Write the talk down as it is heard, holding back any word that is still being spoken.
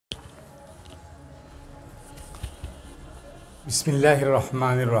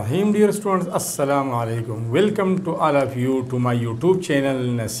Bismillahirrahmanirrahim. Dear students, Assalamu alaikum. Welcome to all of you to my YouTube channel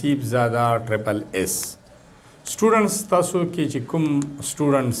NASIB Zada Triple S. Students, tasu ke chikum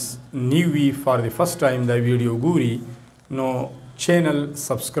students new for the first time the video guri no channel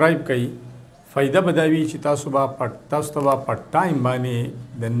subscribe kai faida badawi chi tasu ba pat time bani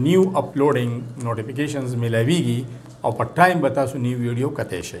the new uploading notifications milavigi or pat time batasu new video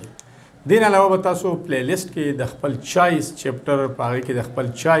kate shay. دین علاوه تاسو پلیلیست کې د خپل 40 چپټر پاره کې د خپل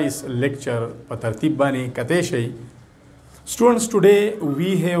 40 لیکچر په ترتیب باندې کته شي. Students, today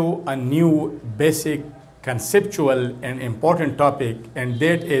we have a new basic conceptual and important topic, and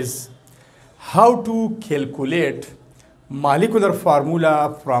that is how to calculate molecular formula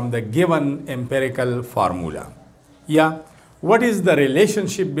from the given empirical formula. Yeah, what is the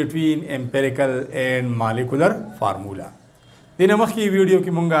relationship between empirical and molecular formula? دینه مخکې ویډیو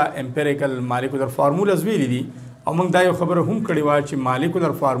کې مونږه امپیریکل مالیکولر فارمولاز ویلي دي او مونږ دا یو خبره هم کړې وه چې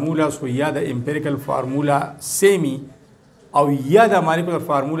مالیکولر فارمولاز خو یا د امپیریکل فارمولا سیمي او یا د مالیکولر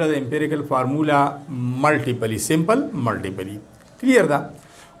فارمولا د امپیریکل فارمولا ملټیپلی سمپل ملټیپلی کلیر ده.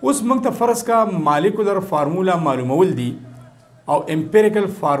 اوس مونږ ته فرض کا مالیکولر فارمولا معلومول دي او امپیریکل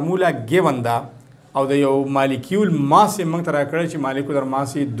فارمولا ګیون ده او د یو مالیکیول ماس یې مونږ ته راکړی چې مالیکولر ماس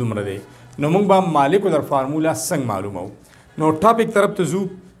یې دومره دی، نو مونږ به مالیکولر فارمولا څنګه معلومو. نو ټاپک طرف ته ځو،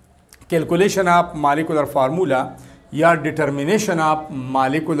 کیلکولیشن آف مالیکولر فارمولا یا ډیټرمینیشن آف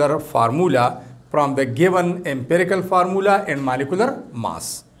مالیکولر فارمولا فرام د ګیون امپیریکل فارمولا اینڈ مالیکولر ماس.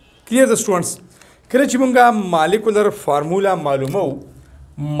 کلیئر د سټوډنټس، کله چې مونږه مالیکولر فارمولا معلومو،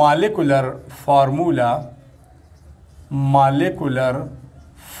 مالیکولر فارمولا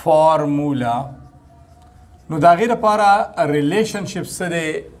نو د هغې لپاره ریلیشنشپ څه دی،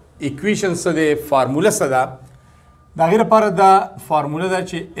 ایکویشن څه دی، فارموله څه ده. د هغې لپاره دا فارموله ده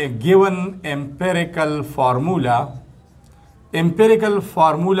چې ګیون امپیریکل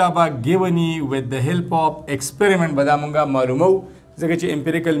فارمولا به ګیوني with the help of experiment به دا مونږه معلومو، ځکه چې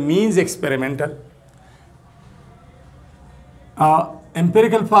امپیریکل مینز ایکسپریمنټل.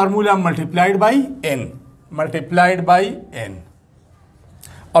 امپیریکل فارمولا ملټیپلایډ بای n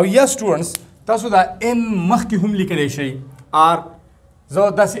او یا سټوډنټس تاسو دا n مخکې هم لیکلی شئ، آر زه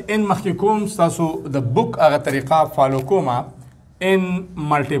داسې n مخکې کوم، ستاسو د بک هغه طریقه فالو کومه، n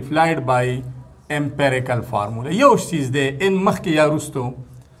ملټیپلایډ بای امپیریکل فارمولا. یو چیز دی n مخکې یا وروستو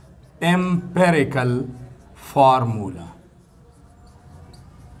امپیریکل فارمولا،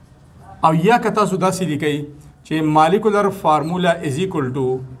 او یا که تاسو داسې لیکئ چې مالیکولر فارمولا از ایکول ټو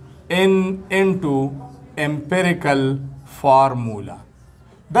n انټو امپیریکل فارمولا.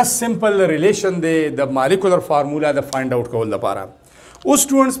 دا سمپل ریلیشن دی د مالیکولر فارمولا د فایند آوټ کول لپاره. اوس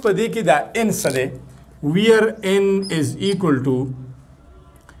سټوډنټس په دې کې دا n څه دی، ویر n از ایکول ټو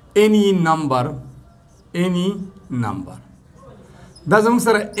any number دا زموږ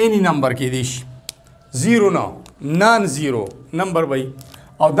سره any نمبر کېدی شي، زیرو نه نان زیرو نمبر وی،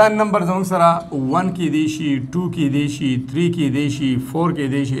 او دا نمبر زموږ سره 1 کېدی شي، 2 کېدی شي، 3 کېدی شي، 4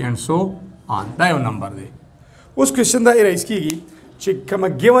 کېدی شي اینڈ سو آن. دا یو نمبر دی. اوس کوېشن دا رایز کېږي چې کومه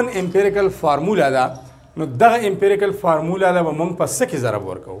ګیون امپیریکل فارمولا ده، نو دغه امپیریکل فارمولا له به موږ په څه کې ضرب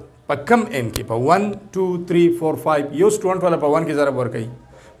ورکوو، په کم n کې، په 1 2 3 4 5. یو سټوډنټ والا په 1 کې ضرب ورکوي،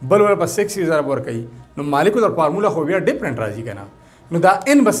 بل والا په 6 کې ضرب ورکوي، نو مالیکولر فارمولا خو بیا ډفرنټ راځي که نه. نو دا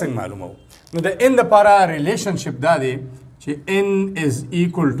n به څنګه معلومو؟ نو د n دپاره ریلیشنشپ دا دی چې n از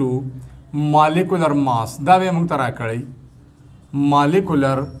ایکول ټو مالیکولر ماس، دا به یې موږ ته راکړی،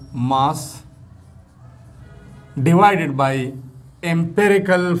 مالیکولر ماس ډیوایډډ بای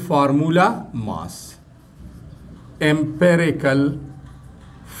empirical formula mass. Empirical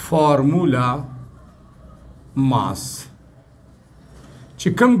formula mass چې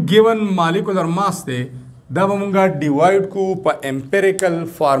کوم given molecular mass دی دا به مونږه ډیوایډ کو په empirical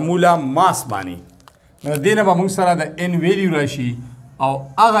formula mass باندې. نو دې نه به مونږ سره د n ویلیو راشي او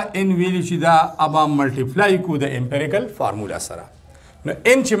هغه n ویلیو چې دا ابا ملټیپلای کو د empirical formula سره. نو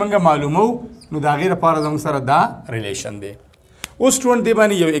n چې مونږه معلومو، نو د هغې لپاره زموږ سره دا ریلیشن دی. اوس سټوډنټ دې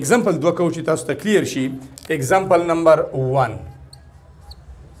باندې یو اگزامپل دوه کوو چې تاسو ته کلیر شي. اگزامپل نمبر 1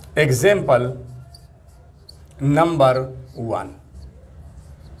 اگزامپل نمبر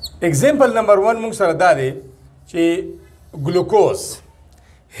 1 موږ سره دا دی چې ګلوکوز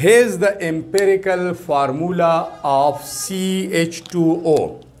هیز د امپیریکل فارمولا آف CH2O.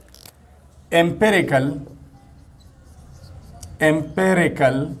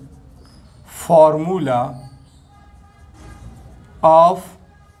 empirical formula of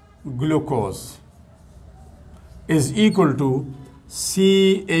glucose is equal to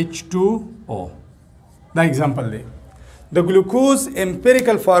CH2O. The example there. The glucose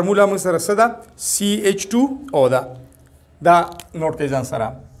empirical formula مسره صدا CH2O دا. دا نوٹ کړئ ځان سره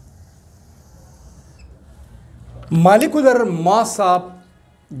مالیکولر ماس آف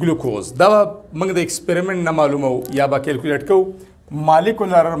ګلوکوز دا موږ د ایکسپریمنټ نه معلومو یا به کیلکولیټ کوو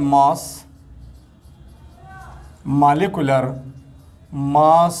مالیکولر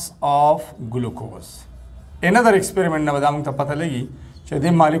ماس آف ګلوکوز انادر ایکسپریمنټ نه به دا موږ ته پته لګي چې د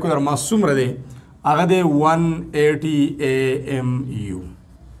مالیکولر ماس څومره دی هغه دی 180 AMU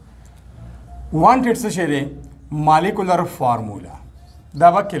وانټډ څه شی دی مالیکولر فارمولا دا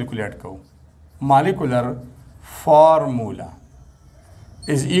به کیلکولیټ کوو مالیکولر فارمولا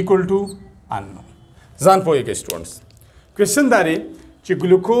is equal to unknown. ځان پوهیږئ سټوډنټس کوېسچن دا دی چې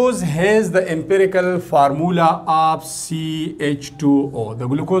ګلوکوز هیز د امپیریکل فارمولا آف CH2O د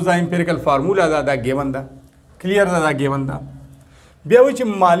ګلوکوز دا امپیریکل فارمولا دا ګیون ده کلیر ده دا ګیون ده بیا وایي چې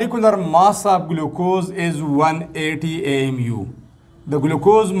مالیکولر ماس آف ګلوکوز از 180 AMU د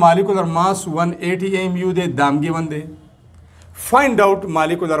ګلوکوز مالیکولر ماس 180 AMU دی دام ګیون دی find out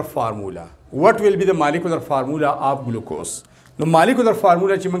molecular formula what will be the molecular formula of glucose نو molecular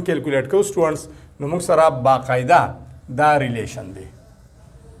formula چې موږ کیلکولیټ کوو سټوډنټس نو موږ سره باقاعده دا ریلیشن دی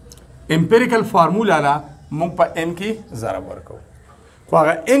امپیریکل فارمولا لا موږ په n کې ضرب ورکو خو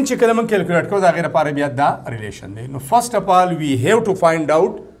هغه n چې کله موږ کیلکولیټ کوو دا غیر لپاره بیا دا ریلیشن دی نو فرست اف آل وی هیو ټو فایند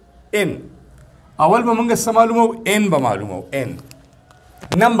آوټ n اول به موږ څه معلومو n به معلومو n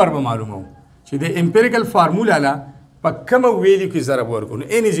نمبر به معلومو چې د امپیریکل فارمولا لا په کومه ویلیو کې ضرب ورکو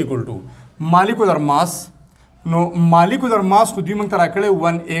نو n is equal to molecular mass نو molecular mass خو دوی موږ ته راکړی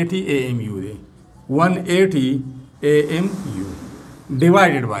 180 AMU دی 180 AMU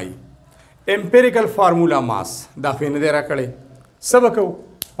divided by empirical formula mass دا خو یې نه دی راکړی څه به کوو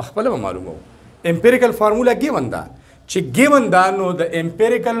خپله به معلومو empirical formula given ده چې given ده نو د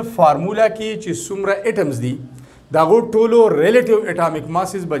empirical formula کې چې څومره atoms دي دا غو ټولو relative atomic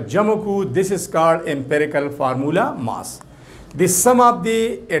masses به جمع کو this is called empirical formula mass the sum of the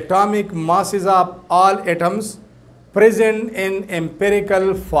atomic masses of all atoms present in empirical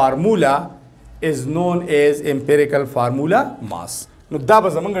formula is known as empirical formula mass نو دا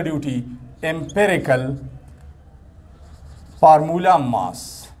به زمونږ ډیوټي empirical formula mass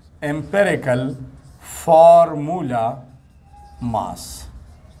empirical formula mass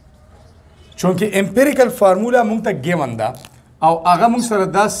چونکه امپیریکل فارمولا مونږ ته ګیون ده او هغه مونږ سره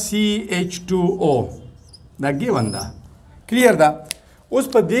دا CH2O دا ګیون ده کلیر ده اوس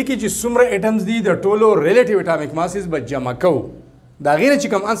په دې کې چې څومره ایټمز دي د ټولو ریلیټیو اټامیک ماسز به جمع کوو دا غیر چې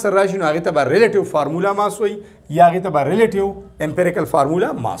کوم انسر راشي نو هغې ته به ریلیټیو فارمولا ماس وایي یا هغې ته به ریلیټیو امپیریکل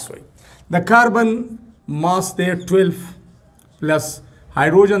فارمولا ماس وایي د کاربن ماس دی 12 پلس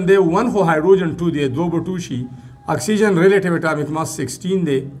هایډروجن دی 1 خو هایډروجن 2 دی 2 به 2 شي اکسیجن ریلیټیو اټامیک ماس 16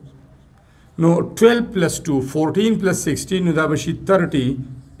 دی نو 12 plus 2 14 plus 16 نو دا بشي 30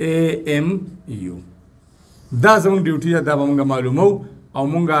 AMU دا زمونږ ډیوټي ده دا به مونږ معلومو او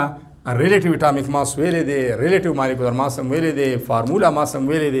مونږه ریلیټیو اټامیک ماس ویلې دی ریلیټیو مالیکولر ماس هم ویلې دی فارمولا ماس هم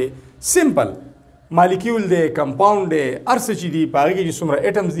ویلې دی سمپل مالیکیول دی کمپاوند دی هر څه چې دي په هغې کې چې څومره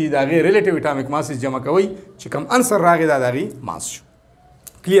ایټمز دي د هغې ریلیټیو اټامیک ماسز جمع کوئ چې کوم انسر راغی دا د هغې ماس شو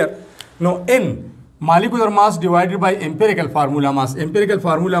کلیر نو n molecular mass divided by empirical formula mass empirical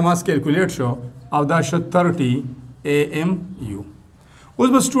formula mass calculate شو او دا شو 30 AMU اوس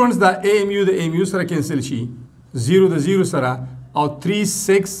به سټوډنټس دا AMU د AMU سره کینسل شي 0 د 0 سره او 3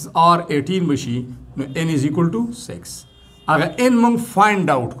 6 اور 18 بشي نو n is equal to 6 هغه n موږ فایند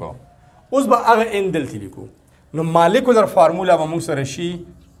آوټ کو اوس به هغه n دلته لیکو نو molecular formula به موږ سره شي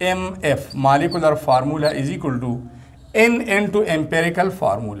MF molecular formula is equal to n into empirical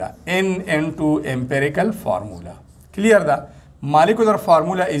formula n into empirical formula clear da molecular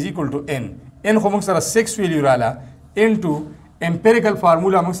formula is equal to n خو موږ سره 6 ویلیو رااله into empirical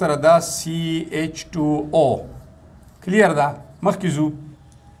formula موږ سره دا CH2O clear da مخکې ځو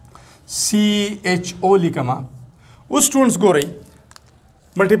CHO لیکما اوس سټوډنټس ګورئ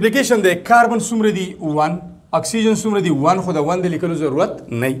ملټیپلیکیشن دی کاربن څومره دي 1 اکسیجن څومره دي 1 خو د 1 د لیکلو ضرورت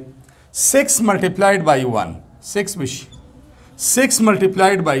نه 6 multiplied by 1 6 بشي 6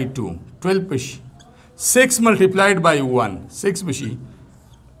 multiplied by 2 12 بشي 6 multiplied by 1 6 بشي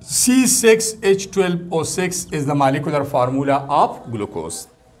C6H12O6 is the molecular formula of glucose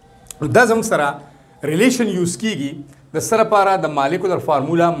دا زموږ سره ریلیشن یوز کیږي د سره لپاره د molecular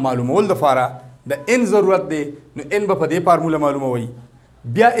formula معلومول دپاره د n ضرورت دی نو n به په دې فارموله معلوموي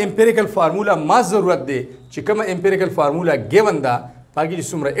بیا امپیریکل فارمولا ماس ضرورت دی چې کومه امپیریکل فارمولا ګیون ده پاکي چې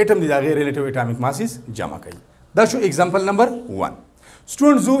څومره ایټم دي د هغې ریلیټیو اټامیک ماسز جمع کوي دا شو اگزامپل نمبر 1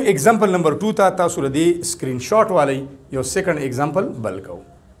 سټوډنټ زو اگزامپل نمبر 2 ته تاسو له دې سکرین شاټ والی یو سیکنډ اگزامپل بل کوو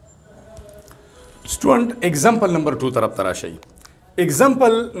سټوډنټ اگزامپل نمبر 2 طرف ته راشئ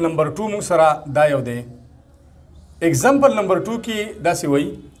اگزامپل نمبر 2 موږ سره دا یو دی example number 2 की दासी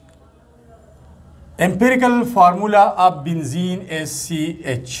वही empirical formula of benzene is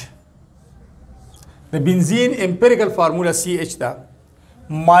CH. The benzene empirical formula CH da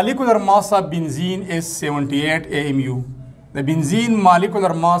molecular mass of benzene is 78 AMU. The benzene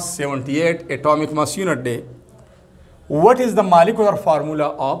molecular mass 78 atomic mass unit day. What is the molecular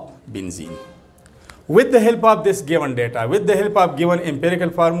formula of benzene? With the help of this given data, with the help of given empirical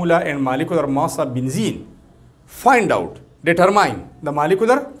formula and molecular mass of benzene, find out, determine the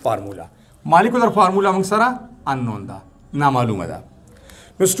molecular formula. Molecular formula मंगसरा unknown दा, नामालूम दा.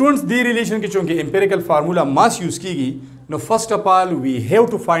 Now students, the relation की चूँकि empirical formula mass use कीगी, now first of all we have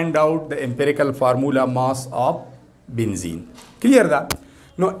to find out the empirical formula mass of benzene. Clear दा?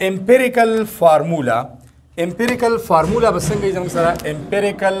 Now empirical formula बसंगे जमंगसरा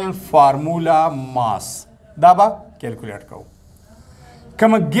empirical formula mass दाबा calculate करो.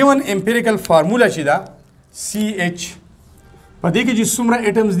 कम given empirical formula चिदा CH पदे की जिस सुमरा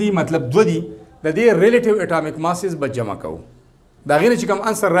एटम्स दी मतलब दो दी दे रिलेटिव एटॉमिक मासेस ब जमा करो दागे ने चिकम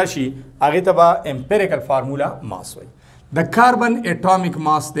आंसर राशि आगे तबा एम्पिरिकल फार्मूला मास होई the carbon atomic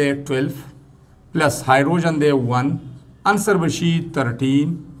mass they 12 plus hydrogen दे 1 आंसर बशी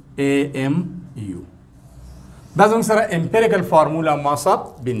 13 AMU दाजम सरा empirical formula mass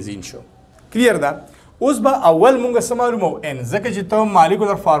of benzene show clear दा उस बा अव्वल मुंगा समालूम हो एन जके जितो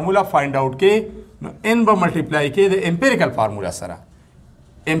मॉलिक्यूलर फार्मूला फाइंड आउट के n बा मल्टीप्लाई के द एम्पिरिकल फार्मूला सरा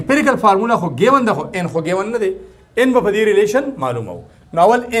एम्पिरिकल फार्मूला हो गिवन द हो n हो गिवन न दे n बा पदी रिलेशन मालूम हो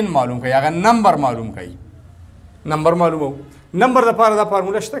नॉवल n मालूम का या नंबर मालूम कई नंबर मालूम हो number the par the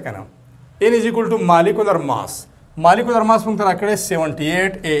formula शता कना n is equal to molecular mass मुंग तरा कड़े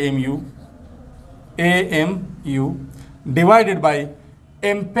 78 AMU divided by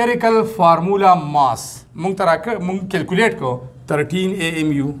empirical formula mass मुंग तरा मुंग कैलकुलेट को 13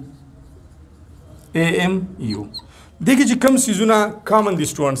 AMU देखिए जी कम सीजुना कॉमन दी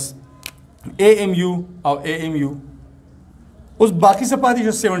स्टूडेंट्स AMU और AMU उस बाकी से पाती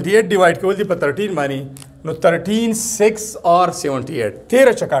जो 78 डिवाइड के बोलती पर 13 मानी नो 13 6 और 78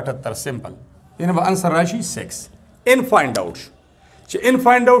 13 चका 78 सिंपल इन्हें आंसर राशि 6 इन फाइंड आउट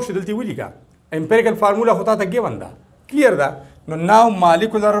शिदलती बोली का एम्पिरिकल फार्मूला होता था गिवन दा क्लियर दा no now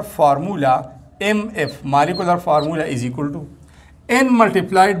molecular formula MF molecular formula is equal to n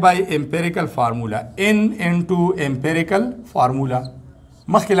multiplied by empirical formula n into empirical formula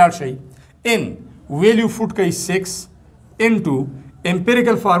मखिलार शई n value फुट कई 6 into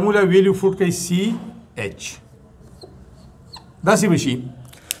empirical formula value foot कई CH दासी बशी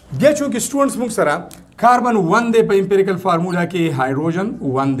दिया चूंकि स्टूडेंट्स मुख सरा कार्बन 1 दे पे empirical formula के हाइड्रोजन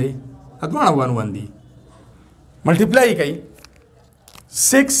 1 दे अदवाना 1 दी मल्टीप्लाई कई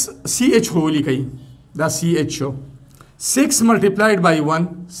 6 CH होली कई दा CH हो 6 multiplied by 1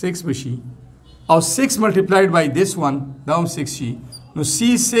 6 बशी और 6 multiplied by this one down 6 she no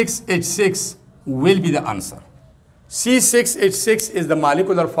C6H6 will be the answer. C6H6 is the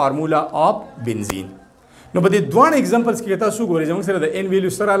molecular formula of benzene. No but the दोन examples की कहता सु गोरे जमंग sir the n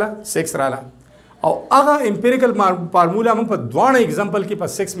value sir आला 6 राला और आगा empirical formula मंग पर दोन example की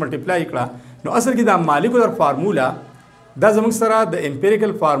पर 6 multiply करा no असल की दा molecular formula दा जमंग sir the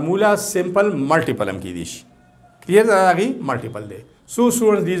empirical formula simple multiple हम की दिश Clear the multiple day. So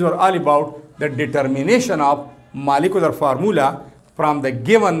students, these were all about the determination of molecular formula from the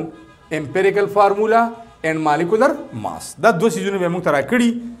given empirical formula and molecular mass. That दो चीजों ने हम तरा कड़ी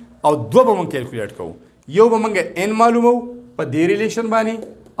और दो बमंग कैलकुलेट करो यो बमंगा n मालूम हो पर दे रिलेशन बानी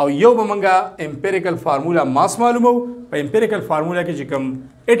और यो बमंगा empirical formula mass मालूम हो पर empirical formula के जिकम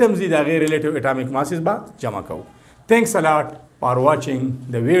atoms दी दागे relative atomic masses बा जमा करो. Thanks a lot for watching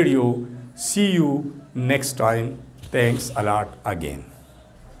the video. See you next time. Thanks a lot again.